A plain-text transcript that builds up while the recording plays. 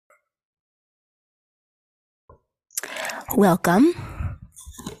Welcome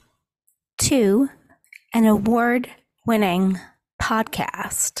to an award-winning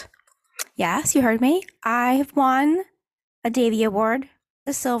podcast. Yes, you heard me. I've won a Davy Award,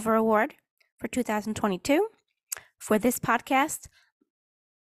 the Silver Award for 2022 for this podcast,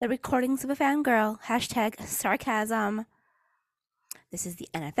 The Recordings of a Fangirl, #sarcasm. This is the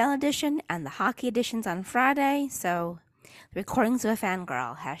NFL edition and the hockey edition's on Friday, so The Recordings of a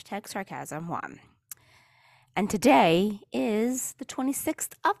Fangirl, #sarcasm1. And today is the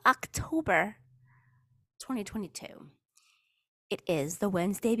 26th of October, 2022. It is the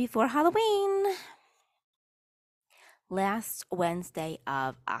Wednesday before Halloween. Last Wednesday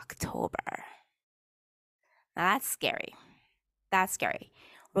of October. Now that's scary. That's scary.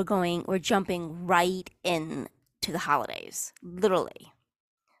 We're jumping right in to the holidays, literally,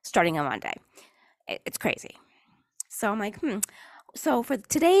 starting on Monday. It's crazy. So I'm like, So for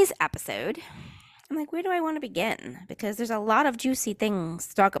today's episode, I'm like, where do I want to begin? Because there's a lot of juicy things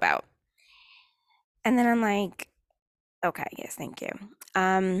to talk about. And then I'm like, okay, yes, thank you.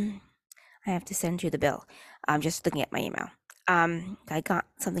 I have to send you the bill. I'm just looking at my email. I got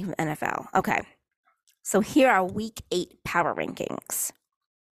something from NFL. Okay. So here are week 8 power rankings.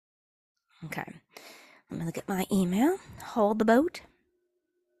 Okay. Let me look at my email. Hold the boat.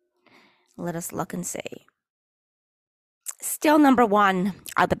 Let us look and see. Still number 1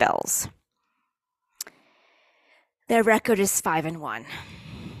 are the Bills. Their record is 5-1.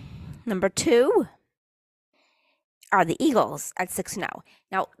 Number 2 are the Eagles at 6-0.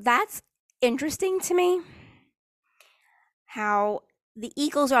 Now, that's interesting to me, how the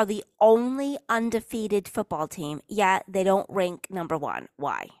Eagles are the only undefeated football team, yet they don't rank number 1.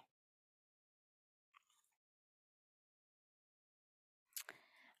 Why?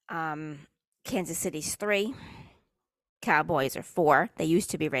 Kansas City's 3. Cowboys are 4. They used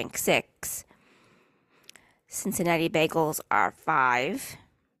to be ranked 6. Cincinnati Bengals are 5.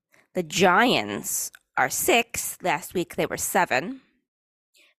 The Giants are 6. Last week they were 7.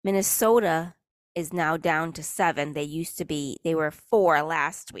 Minnesota is now down to 7. They were 4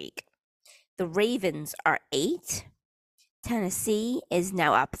 last week. The Ravens are 8. Tennessee is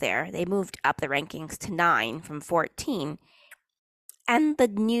now up there. They moved up the rankings to 9 from 14. And the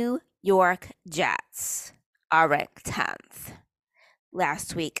New York Jets are ranked 10th.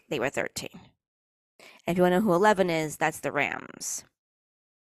 Last week they were 13. And if you want to know who 11 is, that's the Rams.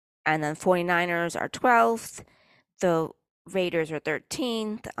 And then 49ers are 12th. The Raiders are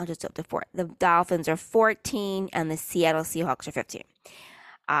 13th. I'll just up to 4. The Dolphins are 14, and the Seattle Seahawks are 15.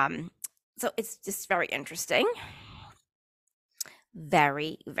 So it's just very interesting.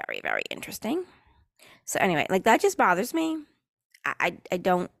 Very, very, very interesting. So anyway, like that just bothers me. I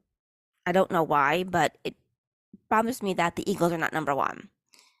don't know why, but it bothers me that the Eagles are not number 1.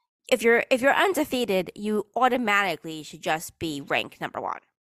 If you're undefeated, you automatically should just be ranked number 1.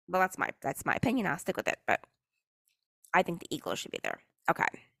 Well, that's my opinion. I'll stick with it, but I think the Eagles should be there. Okay.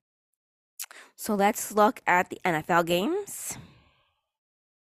 So let's look at the NFL games.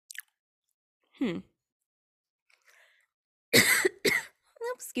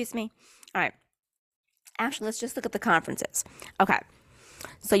 Excuse me. All right. Actually, let's just look at the conferences. Okay.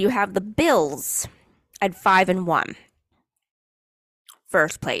 So you have the Bills at 5-1.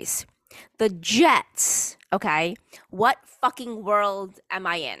 First place. The Jets, okay? What fucking world am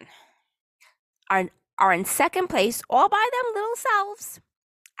I in? Are in second place all by them little selves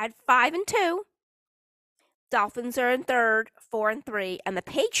at 5-2. Dolphins are in third, 4-3, and the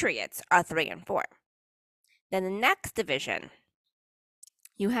Patriots are 3-4. Then the next division,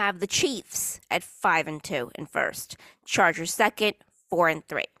 you have the Chiefs at 5-2 in first. Chargers second,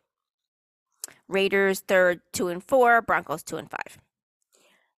 4-3. Raiders third, 2-4. Broncos 2-5.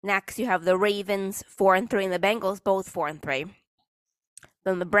 Next, you have the Ravens 4-3 and the Bengals both 4-3.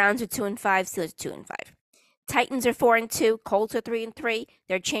 Then the Browns are 2-5, Steelers 2-5. Titans are 4-2, Colts are 3-3.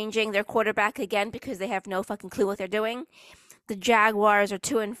 They're changing their quarterback again because they have no fucking clue what they're doing. The Jaguars are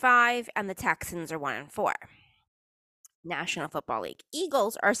 2-5, and the Texans are 1-4. National Football League.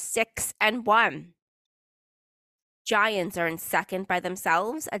 Eagles are 6-1. Giants are in second by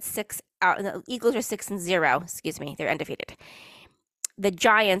themselves at 6. The Eagles are 6-0. Excuse me, they're undefeated. The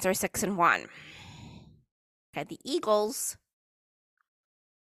Giants are 6-1. Okay, the Eagles.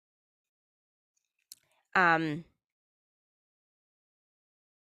 Okay,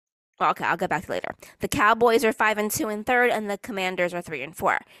 I'll get back to later. The Cowboys are 5-2 in third, and the Commanders are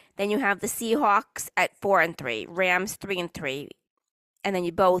 3-4. Then you have the Seahawks at 4-3, Rams 3-3, and then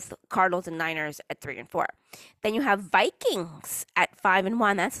you both Cardinals and Niners at 3-4. Then you have Vikings at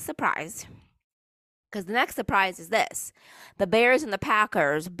 5-1. That's a surprise, because the next surprise is this: the Bears and the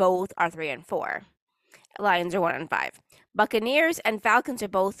Packers both are 3-4. Lions are 1-5. Buccaneers and Falcons are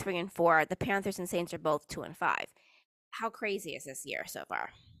both 3-4. The Panthers and Saints are both 2-5. How crazy is this year so far?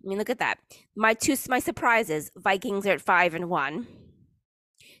 I mean, look at that. My surprises: Vikings are at 5-1.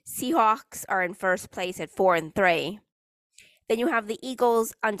 Seahawks are in first place at 4-3. Then you have the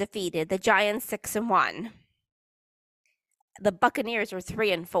Eagles undefeated. The Giants 6-1. The Buccaneers are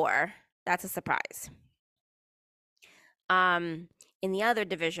 3-4. That's a surprise. In the other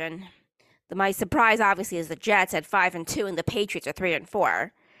division, my surprise obviously is the Jets at 5-2, and the Patriots are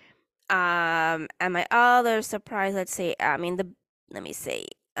 3-4. And my other surprise, let me see.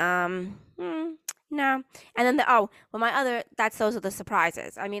 No. And then those are the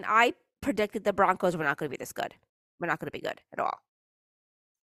surprises. I mean, I predicted the Broncos were not going to be this good. We're not going to be good at all.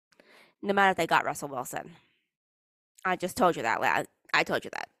 No matter if they got Russell Wilson. I just told you that. I told you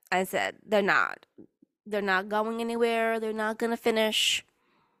that. I said they're not going anywhere. They're not going to finish.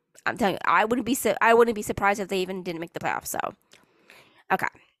 I'm telling you, I wouldn't be surprised if they even didn't make the playoffs. So, okay.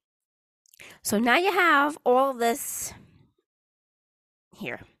 So now you have all of this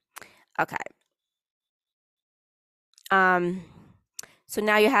here. Okay. So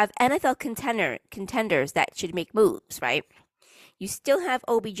now you have NFL contenders that should make moves, right? You still have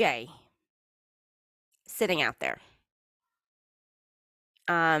OBJ sitting out there.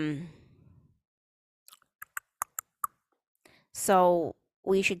 So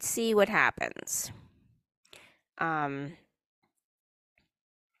we should see what happens.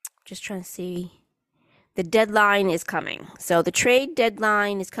 Just trying to see. The deadline is coming. So the trade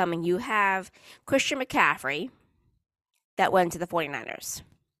deadline is coming. You have Christian McCaffrey that went to the 49ers.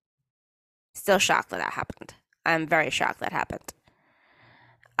 Still shocked that happened. I'm very shocked that happened.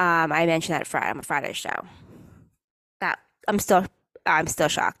 I mentioned that on a Friday show. That I'm still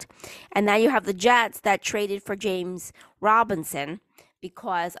shocked. And now you have the Jets that traded for James Robinson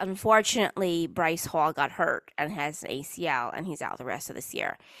because unfortunately Bryce Hall got hurt and has an ACL and he's out the rest of this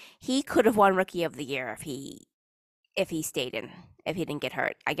year. He could have won Rookie of the Year if he stayed in, if he didn't get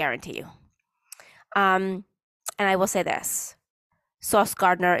hurt. I guarantee you. And I will say this: Sauce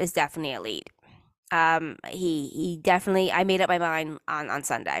Gardner is definitely a lead. He definitely. I made up my mind on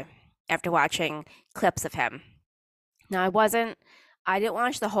Sunday after watching clips of him. Now I didn't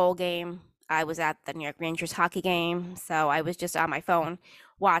watch the whole game. I was at the New York Rangers hockey game, so I was just on my phone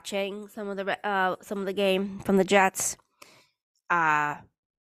watching some of the game from the Jets. I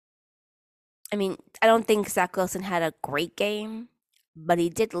mean, I don't think Zach Wilson had a great game, but he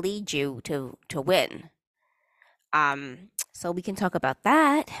did lead you to win. So we can talk about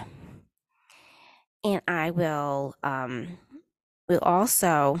that, and I will. We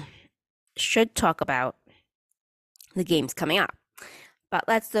also should talk about the games coming up. But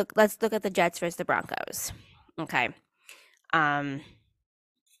let's look at the Jets versus the Broncos. Okay. Not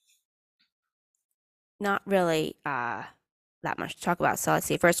really that much to talk about. So let's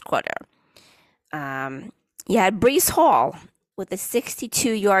see, first quarter. You had Breece Hall with a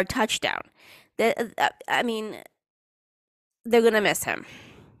 62-yard touchdown. I mean, they're going to miss him.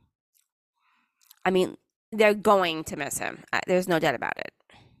 I mean, they're going to miss him. There's no doubt about it.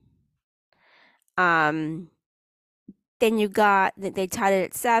 Then they tied it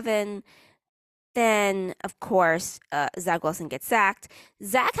at 7. Then, of course, Zach Wilson gets sacked.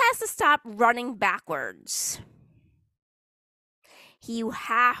 Zach has to stop running backwards. You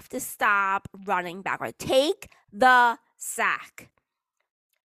have to stop running backwards. Take the sack.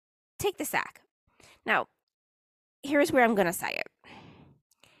 Take the sack. Now, here's where I'm going to say it.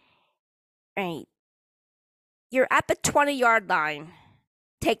 Right. You're at the 20-yard line.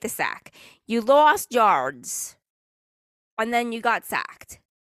 Take the sack. You lost yards. And then you got sacked.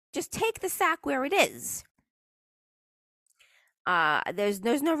 Just take the sack where it is. There's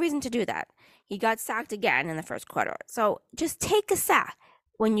no reason to do that. He got sacked again in the first quarter. So just take a sack.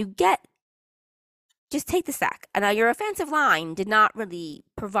 Just take the sack. And your offensive line did not really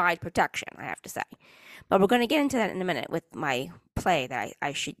provide protection, I have to say. But we're going to get into that in a minute with my play that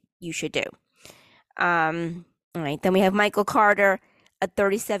you should do. All right. Then we have Michael Carter, a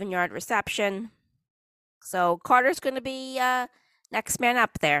 37-yard reception. So Carter's going to be next man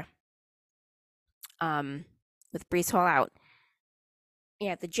up there with Breece Hall out.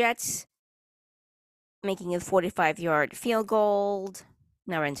 Yeah, the Jets making a 45-yard field goal.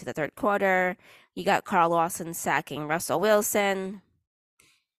 Now we're into the third quarter. You got Carl Lawson sacking Russell Wilson.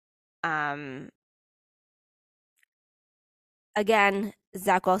 Again,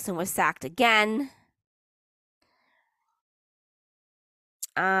 Zach Wilson was sacked again.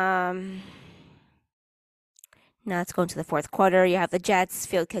 Now let's go into the fourth quarter. You have the Jets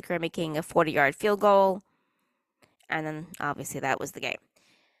field kicker making a 40-yard field goal. And then, obviously, that was the game.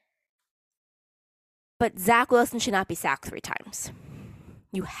 But Zach Wilson should not be sacked 3 times.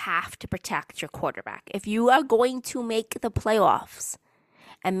 You have to protect your quarterback. If you are going to make the playoffs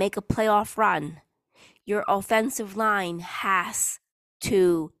and make a playoff run, your offensive line has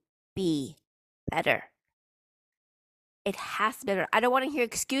to be better. It has to be better. I don't want to hear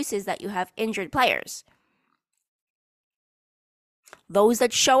excuses that you have injured players. Those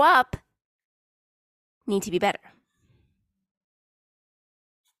that show up need to be better.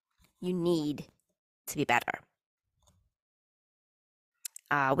 You need to be better.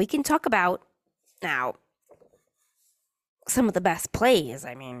 We can talk about now some of the best plays.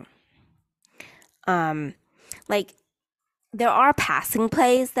 I mean, like there are passing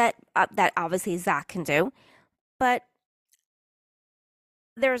plays that obviously Zach can do, but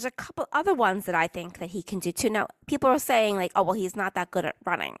there's a couple other ones that I think that he can do too. Now, people are saying like, oh, well, he's not that good at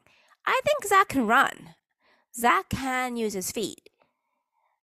running. I think Zach can run. Zach can use his feet.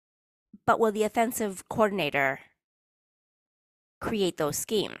 But will the offensive coordinator create those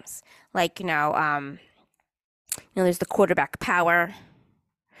schemes? Like, there's the quarterback power.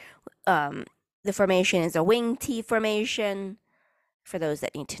 The formation is a wing T formation, for those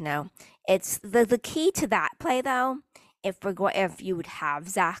that need to know. It's the key to that play, though, if you would have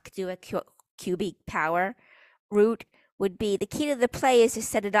Zach do a QB power route, would be the key to the play is to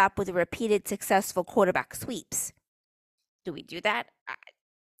set it up with repeated successful quarterback sweeps. Do we do that?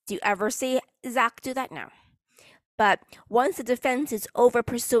 Do you ever see Zach do that? No. But once the defense is over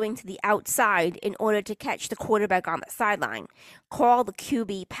pursuing to the outside in order to catch the quarterback on the sideline, call the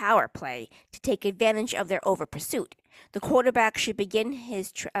QB power play to take advantage of their over pursuit. The quarterback should begin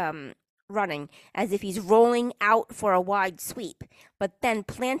his running as if he's rolling out for a wide sweep, but then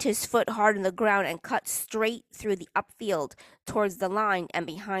plant his foot hard in the ground and cut straight through the upfield towards the line and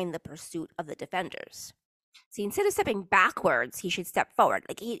behind the pursuit of the defenders. See, instead of stepping backwards, he should step forward.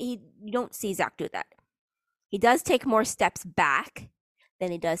 Like you don't see Zach do that. He does take more steps back than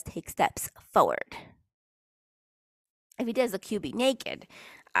he does take steps forward. If he does a QB naked,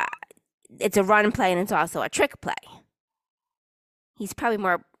 it's a run play and it's also a trick play. He's probably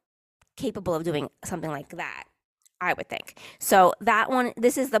more capable of doing something like that, I would think. So that one,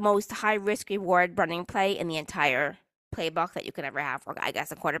 this is the most high risk reward running play in the entire playbook that you could ever have for, I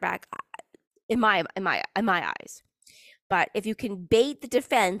guess, a quarterback, in my eyes. But if you can bait the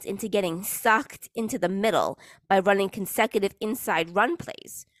defense into getting sucked into the middle by running consecutive inside run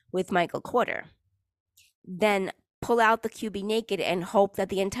plays with Michael Carter, then pull out the QB naked and hope that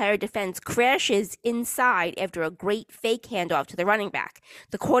the entire defense crashes inside after a great fake handoff to the running back.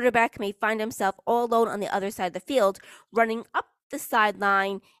 The quarterback may find himself all alone on the other side of the field, running up the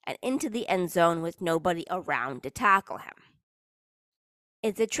sideline and into the end zone with nobody around to tackle him.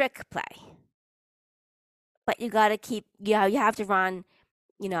 It's a trick play. But you got to keep, you have to run,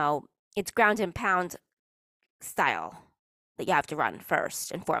 it's ground and pound style that you have to run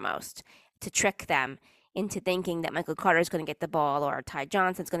first and foremost to trick them into thinking that Michael Carter is going to get the ball or Ty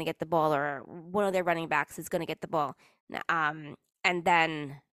Johnson's going to get the ball or one of their running backs is going to get the ball. And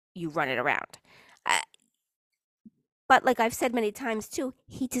then you run it around. But like I've said many times too,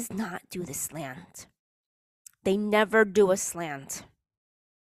 he does not do the slant. They never do a slant.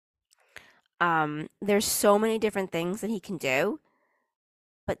 There's so many different things that he can do,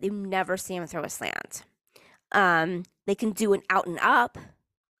 but you never see him throw a slant. They can do an out and up.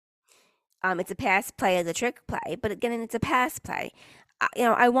 It's a pass play as a trick play, but again, it's a pass play.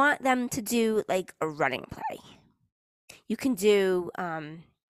 I want them to do like a running play. You can do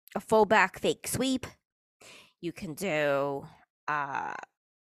a fullback fake sweep. You can do a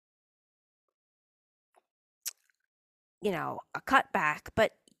cutback,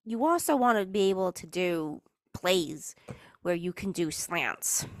 but you also want to be able to do plays where you can do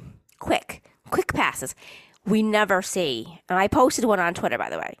slants, quick passes. We never see, and I posted one on Twitter, by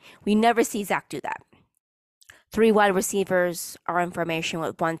the way, we never see Zach do that. 3 wide receivers are in formation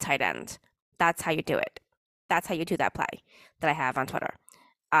with 1 tight end. That's how you do it. That's how you do that play that I have on Twitter.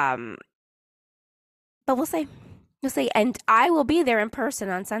 But we'll see. And I will be there in person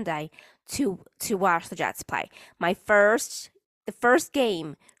on Sunday to watch the Jets play. The first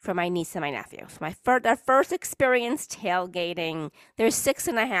game for my niece and my nephew. Their first experience tailgating. They're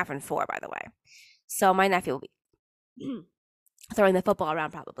 6.5 and 4, by the way. So my nephew will be throwing the football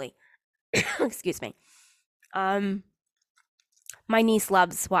around probably. Excuse me. My niece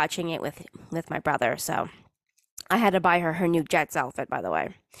loves watching it with my brother, so I had to buy her new Jets outfit, by the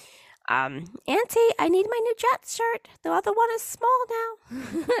way. Auntie, I need my new Jets shirt. The other one is small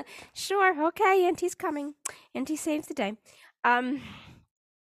now. Sure, okay, Auntie's coming. Auntie saves the day. But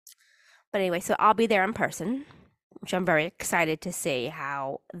anyway, so I'll be there in person. which I'm very excited to see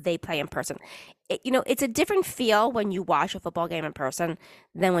how they play in person. It's a different feel when you watch a football game in person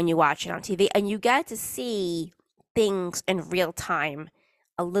than when you watch it on TV, and you get to see things in real time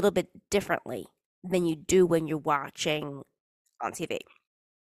a little bit differently than you do when you're watching on TV.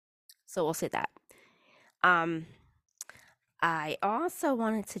 So we'll say that. I also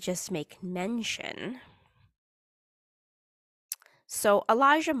wanted to just make mention. So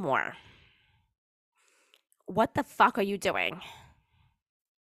Elijah Moore, what the fuck are you doing?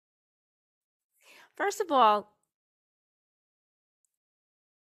 First of all,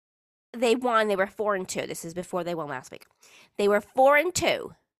 they won. They were 4-2. This is before they won last week. They were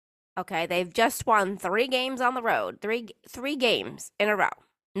 4-2. Okay, they've just won 3 games on the road. Three games in a row,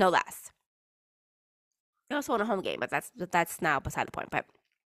 no less. They also won a home game, but that's now beside the point. But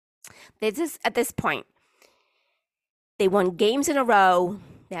they just at this point, they won games in a row.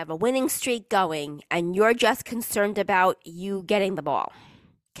 They have a winning streak going, and you're just concerned about you getting the ball.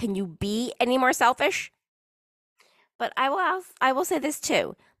 Can you be any more selfish? But I will say this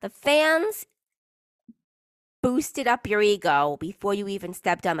too. The fans boosted up your ego before you even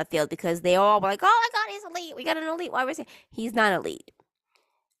stepped on the field because they all were like, "Oh my God, he's elite. We got an elite wide receiver." He's not elite.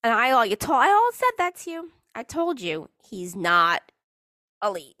 And I all said that to you. I told you he's not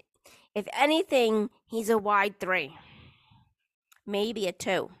elite. If anything, he's a wide 3. Maybe a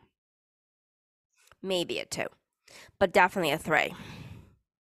 2. But definitely a 3.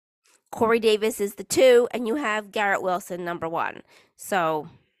 Corey Davis is the 2, and you have Garrett Wilson number 1. So,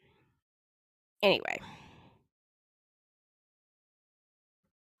 anyway.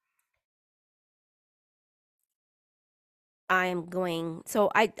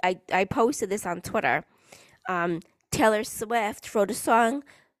 So I posted this on Twitter. Taylor Swift wrote a song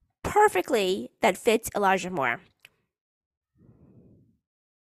perfectly that fits Elijah Moore.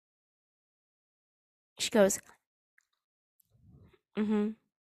 She goes,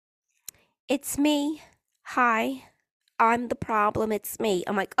 "It's me. Hi. I'm the problem. It's me."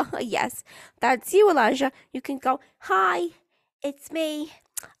 I'm like, "Oh, yes, that's you, Elijah." You can go, "Hi. It's me.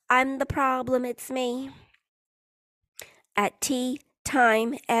 I'm the problem. It's me." At tea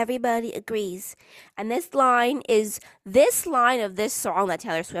time, everybody agrees. And this line of this song that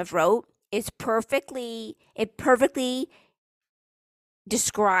Taylor Swift wrote it perfectly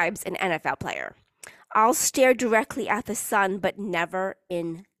describes an NFL player. "I'll stare directly at the sun, but never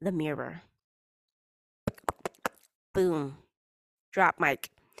in the mirror." Boom. Drop mic.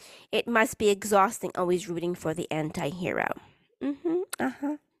 "It must be exhausting always rooting for the anti-hero."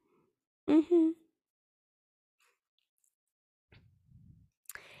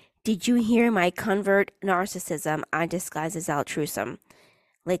 "Did you hear my convert narcissism I disguise as altruism?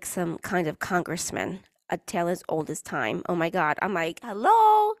 Like some kind of congressman, a tale as old as time." Oh my God. I'm like,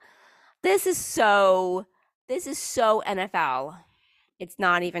 hello? This is so NFL. It's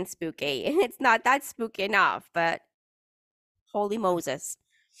not even spooky. It's not that spooky enough, but holy Moses.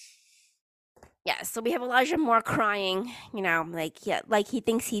 Yeah, so we have Elijah Moore crying, like he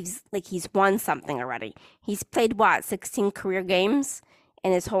thinks he's won something already. He's played 16 career games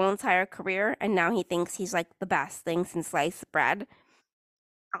in his whole entire career, and now he thinks he's like the best thing since sliced bread.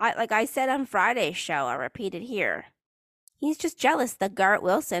 Like I said on Friday's show, I repeat it here. He's just jealous that Garrett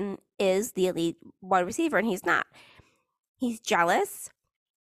Wilson is the elite wide receiver and he's not. He's jealous.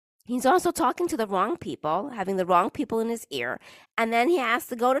 He's also talking to the wrong people, having the wrong people in his ear, and then he has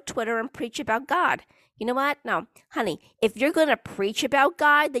to go to Twitter and preach about God. You know what? No, honey, if you're going to preach about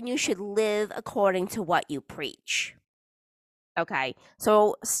God, then you should live according to what you preach. Okay?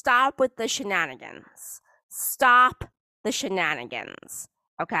 So stop with the shenanigans.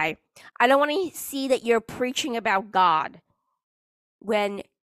 Okay? I don't want to see that you're preaching about God when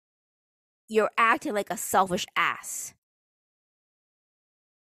you're acting like a selfish ass.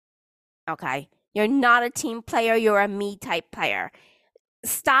 Okay? You're not a team player, you're a me type player.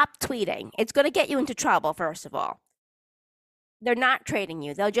 Stop tweeting. It's going to get you into trouble, first of all. They're not trading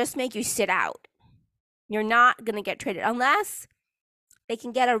you. They'll just make you sit out. You're not going to get traded unless they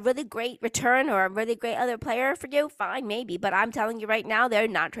can get a really great return or a really great other player for you. Fine, maybe. But I'm telling you right now, they're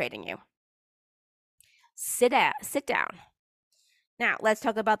not trading you. Sit down. Now, let's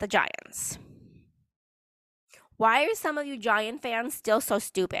talk about the Giants. Why are some of you Giant fans still so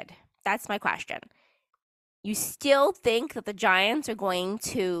stupid? That's my question. You still think that the Giants are going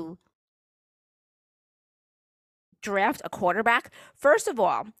to draft a quarterback? First of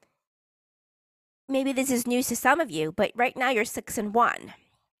all, maybe this is news to some of you, but right now you're 6-1.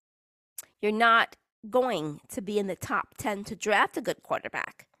 You're not going to be in the top 10 to draft a good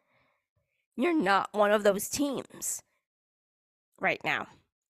quarterback. You're not one of those teams right now.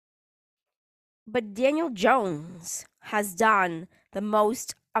 But Daniel Jones has done the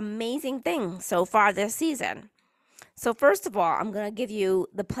most amazing thing so far this season. So first of all, I'm going to give you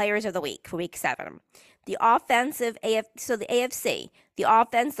the players of the week for week 7. The offensive the AFC, the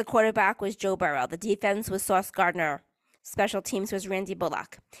offense, the quarterback was Joe Burrow. The defense was Sauce Gardner. Special teams was Randy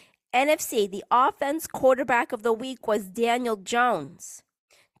Bullock. NFC, the offense quarterback of the week was Daniel Jones.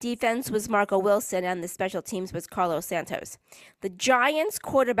 Defense was Marco Wilson, and the special teams was Carlos Santos. The Giants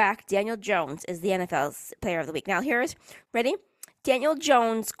quarterback, Daniel Jones, is the NFL's player of the week. Now here's, ready? Daniel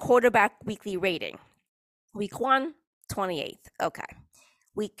Jones quarterback weekly rating. Week 1, 28th. Okay.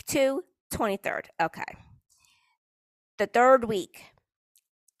 Week 2, 23rd. Okay. The third week,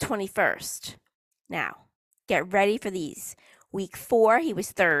 21st. Now, get ready for these. Week 4, he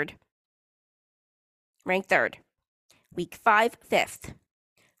was 3rd. Ranked 3rd. Week 5, 5th.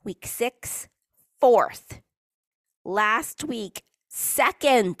 Week 6, 4th. Last week,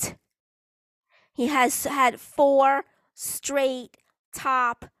 2nd. He has had 4 straight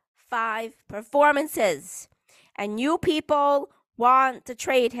top 5 performances. And you people want to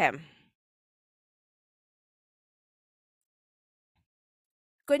trade him.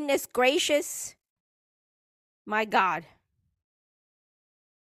 Goodness gracious. My God.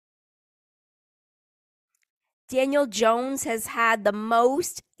 Daniel Jones has had the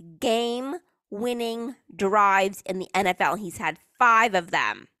most game-winning drives in the NFL. He's had 5 of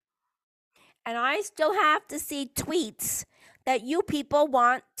them. And I still have to see tweets that you people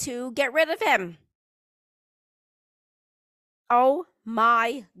want to get rid of him. Oh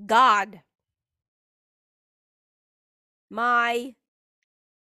my God. My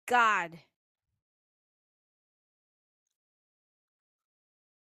God.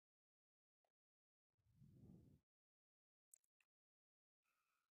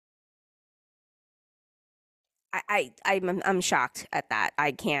 I'm shocked at that.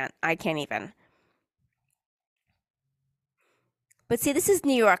 I can't even. But see, this is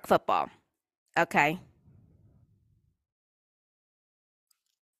New York football. Okay.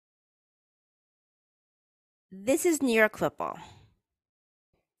 This is New York football.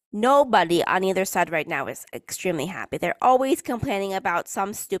 Nobody on either side right now is extremely happy. They're always complaining about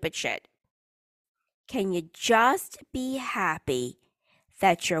some stupid shit. Can you just be happy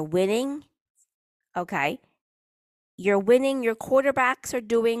that you're winning? Okay. You're winning. Your quarterbacks are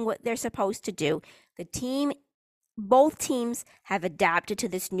doing what they're supposed to do. Both teams have adapted to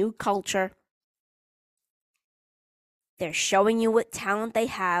this new culture. They're showing you what talent they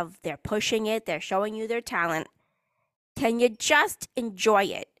have. They're pushing it. They're showing you their talent. Can you just enjoy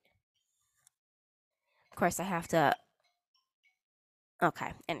it? Of course, I have to.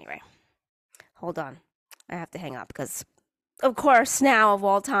 Okay, anyway. Hold on. I have to hang up because, of course, now of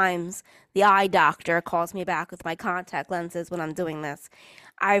all times, the eye doctor calls me back with my contact lenses when I'm doing this.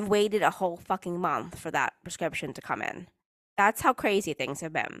 I've waited a whole fucking month for that prescription to come in. That's how crazy things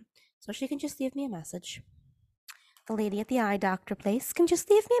have been. So she can just leave me a message. The lady at the eye doctor place can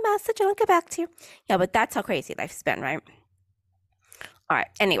just leave me a message and I'll get back to you. Yeah, but that's how crazy life's been, right? All right,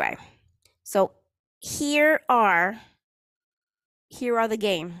 anyway. So here are the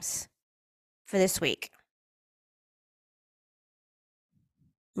games for this week.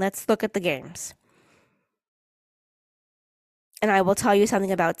 Let's look at the games. And I will tell you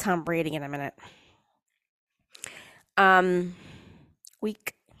something about Tom Brady in a minute.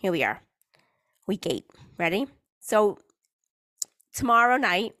 Here we are. Week 8. Ready? So tomorrow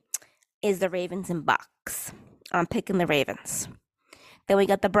night is the Ravens and Bucks. I'm picking the Ravens. Then we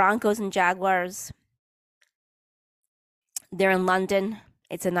got the Broncos and Jaguars. They're in London.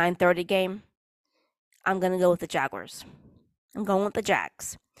 It's a 9:30 game. I'm going to go with the Jaguars. I'm going with the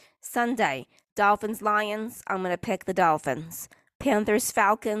Jags. Sunday, Dolphins, Lions. I'm going to pick the Dolphins. Panthers,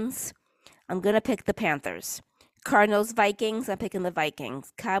 Falcons. I'm going to pick the Panthers. Cardinals, Vikings. I'm picking the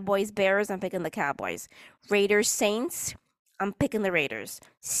Vikings. Cowboys, Bears. I'm picking the Cowboys. Raiders, Saints. I'm picking the Raiders.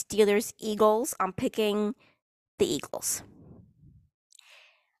 Steelers, Eagles. I'm picking the Eagles.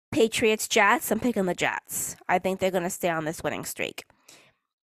 Patriots, Jets. I'm picking the Jets. I think they're going to stay on this winning streak.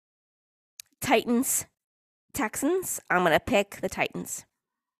 Titans, Texans. I'm going to pick the Titans.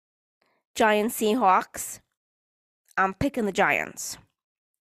 Giants, Seahawks. I'm picking the Giants.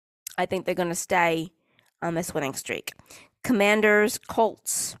 I think they're going to stay on this winning streak. Commanders,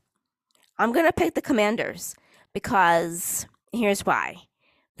 Colts. I'm going to pick the Commanders because here's why.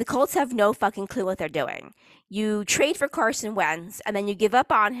 The Colts have no fucking clue what they're doing. You trade for Carson Wentz, and then you give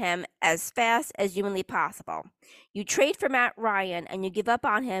up on him as fast as humanly possible. You trade for Matt Ryan, and you give up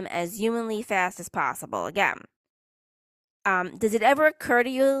on him as humanly fast as possible again. Does it ever occur to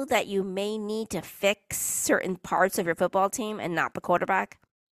you that you may need to fix certain parts of your football team and not the quarterback?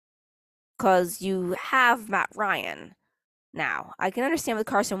 because you have Matt Ryan now. I can understand with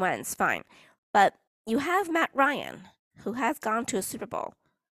Carson Wentz, fine. But you have Matt Ryan, who has gone to a Super Bowl.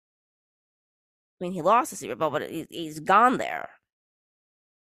 I mean, he lost the Super Bowl, but he's gone there.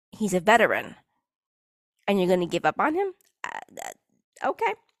 He's a veteran. And you're going to give up on him?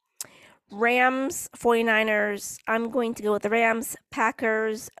 Okay. Rams, 49ers. I'm going to go with the Rams.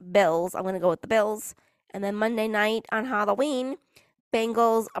 Packers, Bills. I'm going to go with the Bills. And then Monday night on Halloween,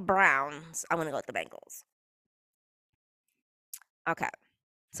 Bengals, Browns. I'm going to go with the Bengals. Okay.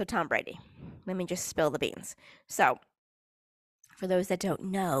 So Tom Brady. Let me just spill the beans. So, for those that don't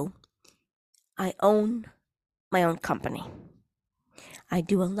know, I own my own company. I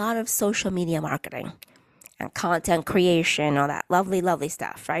do a lot of social media marketing and content creation, all that lovely, lovely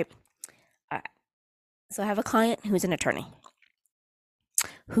stuff, right? So I have a client who's an attorney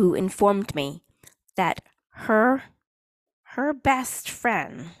who informed me that her best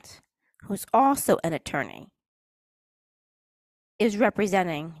friend, who's also an attorney, is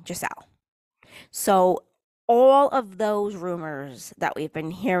representing Gisele. So all of those rumors that we've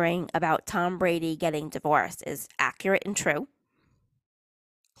been hearing about Tom Brady getting divorced is accurate and true.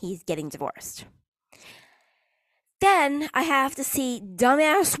 He's getting divorced. Then I have to see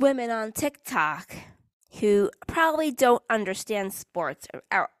dumbass women on TikTok who probably don't understand sports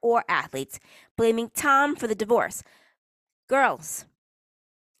or athletes blaming Tom for the divorce. Girls,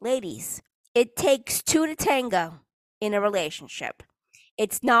 ladies, it takes two to tango in a relationship.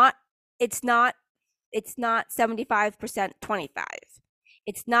 It's not 75%, 25.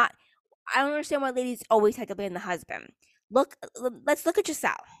 It's not. I don't understand why ladies always have to blame the husband. Let's look at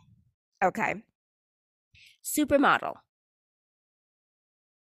Gisele. Okay. Supermodel.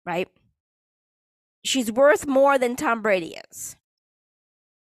 Right? She's worth more than Tom Brady is.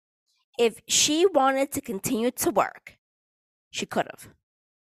 If she wanted to continue to work, she could have.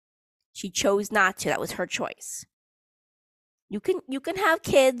 She chose not to. That was her choice. You can have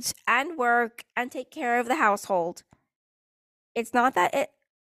kids and work and take care of the household. It's not that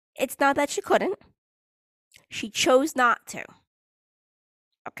she couldn't. She chose not to.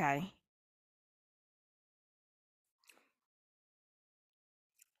 Okay.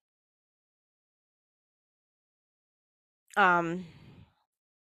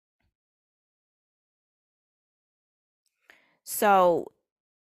 So,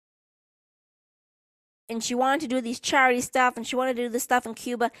 and she wanted to do these charity stuff, and she wanted to do this stuff in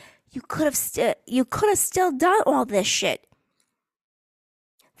Cuba. You could have still done all this shit.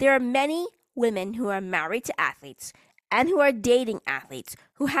 There are many women who are married to athletes and who are dating athletes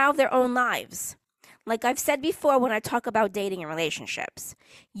who have their own lives. Like I've said before when I talk about dating and relationships,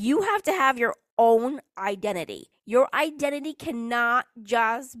 you have to have your own identity. Your identity cannot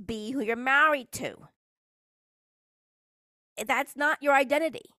just be who you're married to. That's not your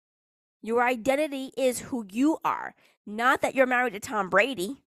identity. Your identity is who you are, not that you're married to Tom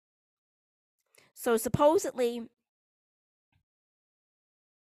Brady. So supposedly,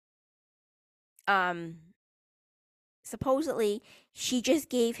 she just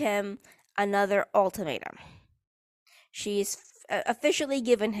gave him another ultimatum. She's officially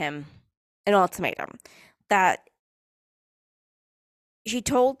given him an ultimatum that she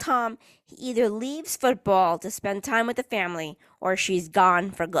told Tom he either leaves football to spend time with the family or she's gone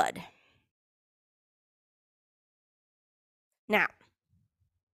for good. Now,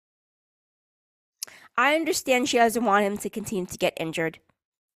 I understand she doesn't want him to continue to get injured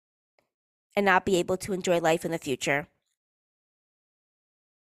and not be able to enjoy life in the future.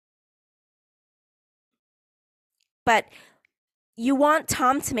 But you want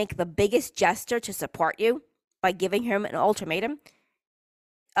Tom to make the biggest gesture to support you by giving him an ultimatum?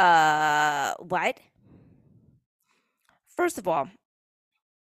 What? First of all,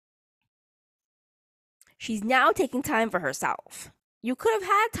 she's now taking time for herself. You could have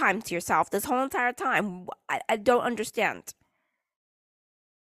had time to yourself this whole entire time. I don't understand.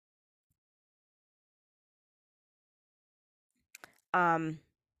 I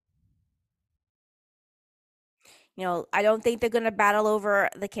don't think they're going to battle over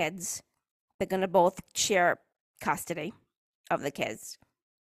the kids. They're going to both share custody of the kids.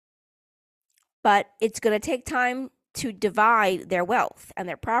 But it's going to take time to divide their wealth and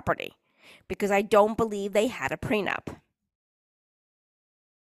their property because I don't believe they had a prenup.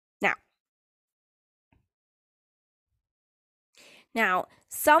 Now,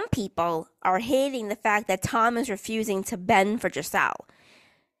 some people are hating the fact that Tom is refusing to bend for Gisele.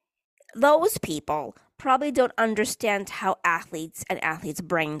 Those people probably don't understand how athletes and athletes'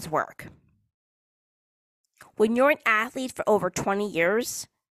 brains work. When you're an athlete for over 20 years,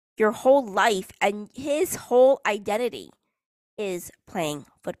 your whole life and his whole identity is playing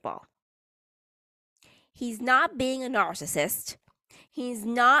football. He's not being a narcissist. He's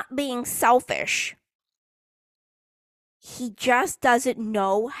not being selfish. He just doesn't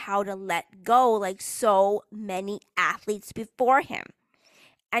know how to let go like so many athletes before him.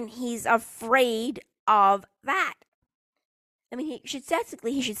 And he's afraid of that. I mean, he should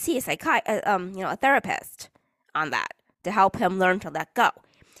see a therapist on that to help him learn to let go.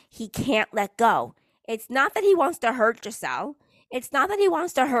 He can't let go. It's not that he wants to hurt Gisele. It's not that he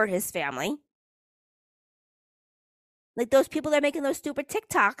wants to hurt his family. Like, those people that are making those stupid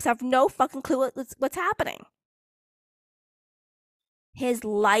TikToks have no fucking clue what's happening. His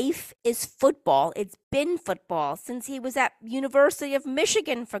life is football. It's been football since he was at University of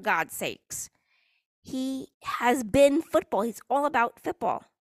Michigan, for God's sakes. He has been football. He's all about football.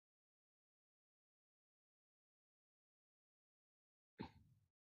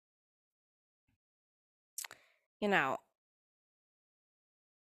 You know,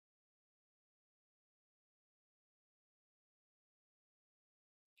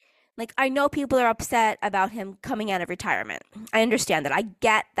 like, I know people are upset about him coming out of retirement. I understand that. I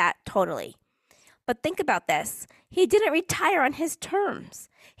get that totally. But think about this. He didn't retire on his terms.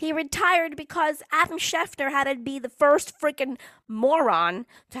 He retired because Adam Schefter had to be the first freaking moron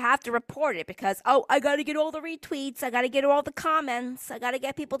to have to report it because, oh, I got to get all the retweets. I got to get all the comments. I got to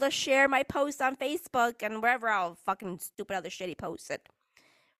get people to share my post on Facebook and wherever else fucking stupid other shit he posted.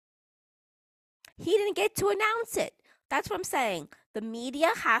 He didn't get to announce it. That's what I'm saying. The media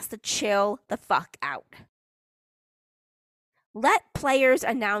has to chill the fuck out. Let players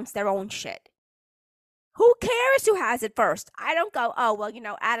announce their own shit. Who cares who has it first? I don't go, oh,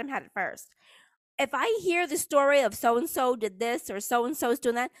 well, Adam had it first. If I hear the story of so-and-so did this or so-and-so's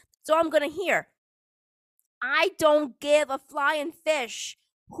doing that, that's all I'm going to hear. I don't give a flying fish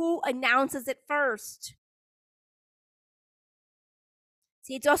who announces it first.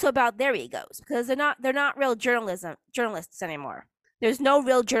 See, it's also about their egos because they're not real journalists anymore. There's no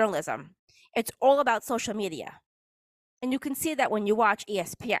real journalism. It's all about social media. And you can see that when you watch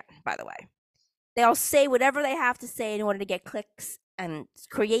ESPN, by the way. They'll say whatever they have to say in order to get clicks and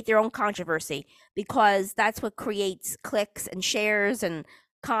create their own controversy because that's what creates clicks and shares and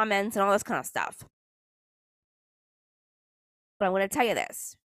comments and all this kind of stuff. But I'm going to tell you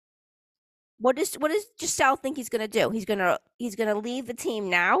this. What does Gisele think he's going to do? He's going to leave the team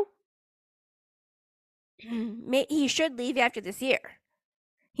now? He should leave after this year.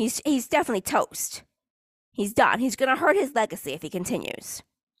 He's definitely toast. He's done. He's going to hurt his legacy if he continues.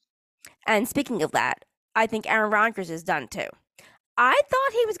 And speaking of that, I think Aaron Rodgers is done too. I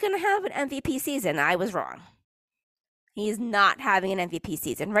thought he was going to have an MVP season. I was wrong. He is not having an MVP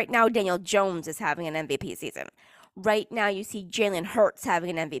season. Right now, Daniel Jones is having an MVP season. Right now, you see Jalen Hurts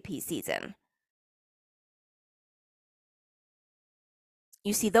having an MVP season.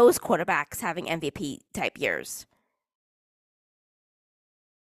 You see those quarterbacks having MVP type years.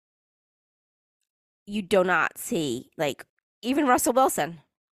 You do not see, like, even Russell Wilson.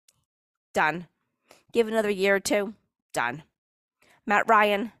 Done. Give another year or two. Done. Matt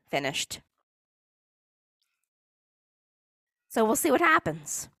Ryan, finished. So we'll see what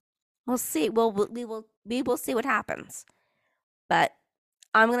happens. We'll see. We will see what happens. But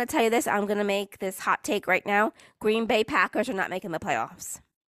I'm going to tell you this. I'm going to make this hot take right now. Green Bay Packers are not making the playoffs.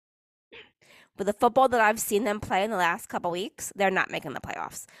 With the football that I've seen them play in the last couple weeks, they're not making the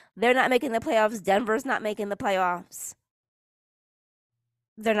playoffs. They're not making the playoffs. Denver's not making the playoffs.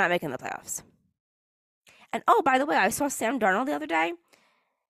 They're not making the playoffs. And oh, by the way, I saw Sam Darnold the other day,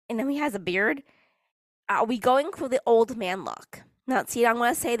 and then he has a beard. Are we going for the old man look? Now, see, I'm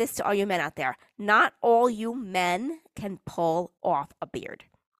going to say this to all you men out there. Not all you men can pull off a beard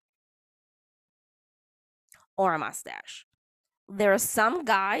or a mustache. There are some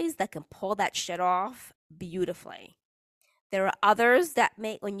guys that can pull that shit off beautifully. There are others that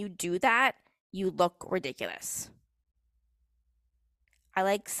when you do that, you look ridiculous. I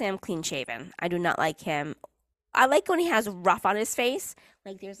like Sam clean shaven. I do not like him. I like when he has rough on his face.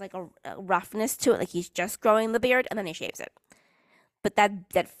 Like there's like a roughness to it. Like he's just growing the beard and then he shaves it. But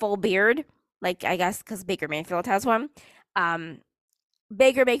that full beard, like I guess because Baker Mayfield has one,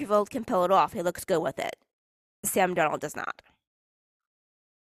 Baker Mayfield can pull it off. He looks good with it. Sam Darnold does not.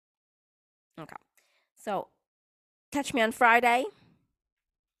 Okay. So catch me on Friday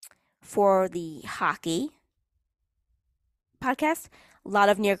for the hockey podcast. A lot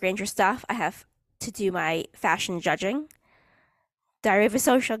of Near Granger stuff. I have to do my fashion judging. Diary of a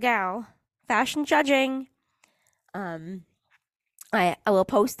Social Gal. Fashion judging. I will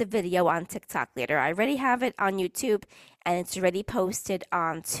post the video on TikTok later. I already have it on YouTube, and it's already posted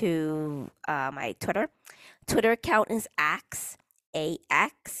onto my Twitter. Twitter account is AX.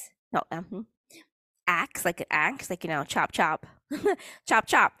 Axe, like an axe, like, chop, chop, chop,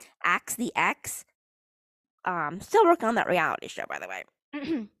 chop, Axe the X. Still working on that reality show, by the way.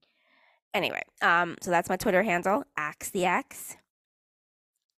 Anyway, so that's my Twitter handle, Axe the X.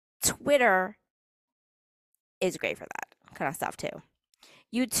 Twitter is great for that kind of stuff too.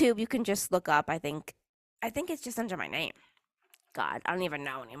 YouTube, you can just look up. I think it's just under my name. God, I don't even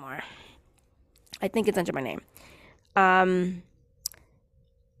know anymore. I think it's under my name.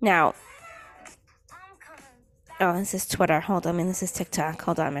 Now, oh, this is Twitter. Hold on, this is TikTok.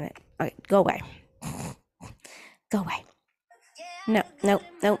 Hold on a minute. Okay, go away. Go away. No.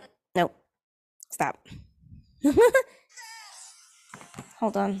 Stop.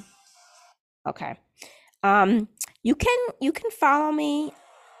 Hold on. Okay. You can follow me.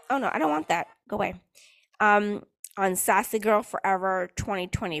 Oh no, I don't want that. Go away. On Sassy Girl Forever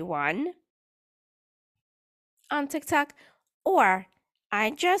 2021 on TikTok, or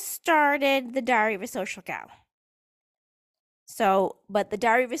I just started the Diary of a Social Gal. So, but the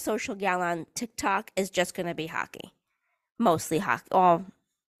Diary of a Social Gal on TikTok is just gonna be hockey, mostly hockey,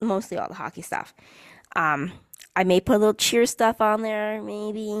 mostly all the hockey stuff. I may put a little cheer stuff on there,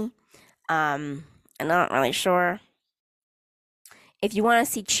 maybe. I'm not really sure. If you want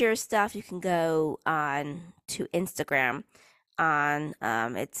to see cheer stuff, you can go on to Instagram on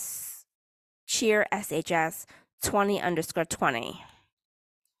it's cheer shs 20_20.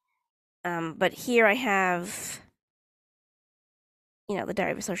 But here I have, the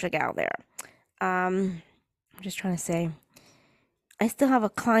Diary of a Social Gal there. I'm just trying to say, I still have a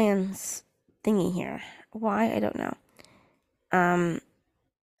client's thingy here. Why? I don't know.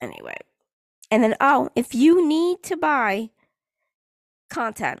 Anyway. And then, if you need to buy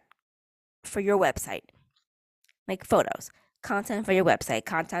content for your website, like photos, content for your website,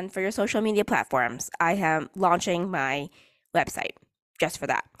 content for your social media platforms, I am launching my website just for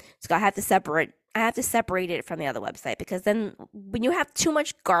that. So I have to separate it from the other website, because then when you have too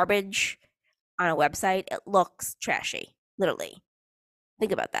much garbage on a website, it looks trashy, literally.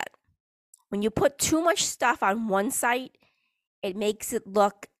 Think about that. When you put too much stuff on one site, it makes it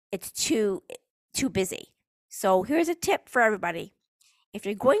look, it's too busy. So here's a tip for everybody. If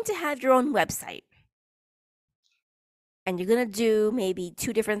you're going to have your own website and you're going to do maybe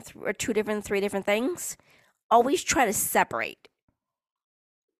three different things, always try to separate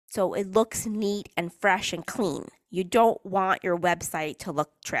so it looks neat and fresh and clean. You don't want your website to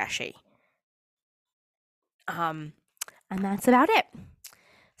look trashy. And that's about it.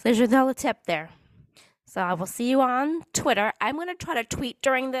 So there's your little tip there. So I will see you on Twitter. I'm going to try to tweet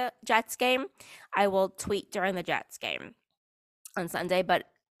during the Jets game. I will tweet during the Jets game on Sunday, but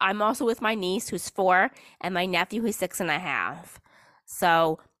I'm also with my niece, who's 4, and my nephew, who's 6.5.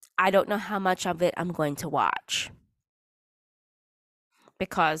 So I don't know how much of it I'm going to watch,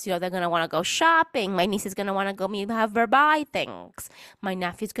 because they're going to want to go shopping. My niece is going to want to go have her buy things. My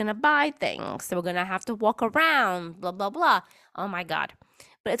nephew's going to buy things. So we're going to have to walk around, blah, blah, blah. Oh my God.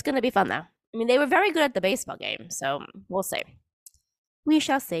 But it's going to be fun though. I mean, they were very good at the baseball game, so we'll see. We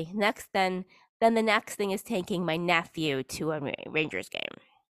shall see. Then the next thing is taking my nephew to a Rangers game.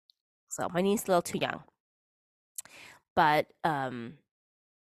 So my niece is a little too young, but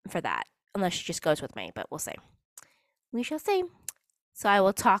for that, unless she just goes with me, but we'll see. We shall see. So I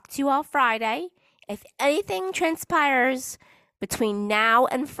will talk to you all Friday. If anything transpires between now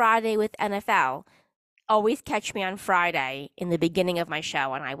and Friday with NFL, always catch me on Friday in the beginning of my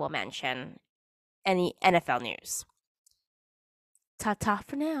show, and I will mention any NFL news. Ta-ta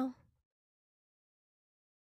for now.